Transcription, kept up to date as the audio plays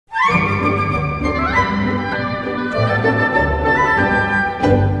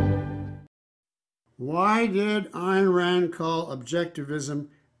Why did Ayn Rand call objectivism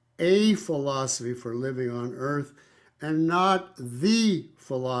a philosophy for living on Earth and not the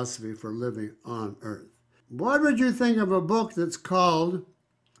philosophy for living on Earth? What would you think of a book that's called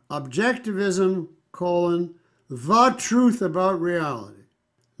Objectivism, the Truth About Reality?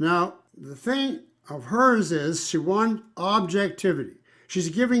 Now, the thing of hers is she wants objectivity. She's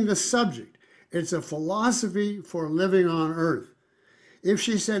giving the subject. It's a philosophy for living on Earth. If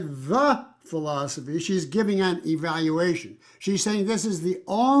she said the philosophy, she's giving an evaluation. She's saying this is the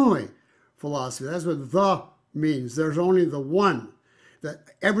only philosophy. That's what the means. There's only the one.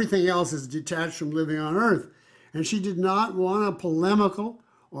 That everything else is detached from living on Earth. And she did not want a polemical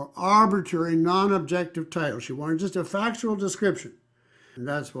or arbitrary, non-objective title. She wanted just a factual description. And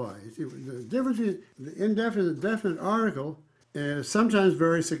that's why. The difference between the indefinite and definite article is sometimes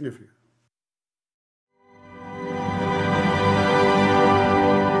very significant.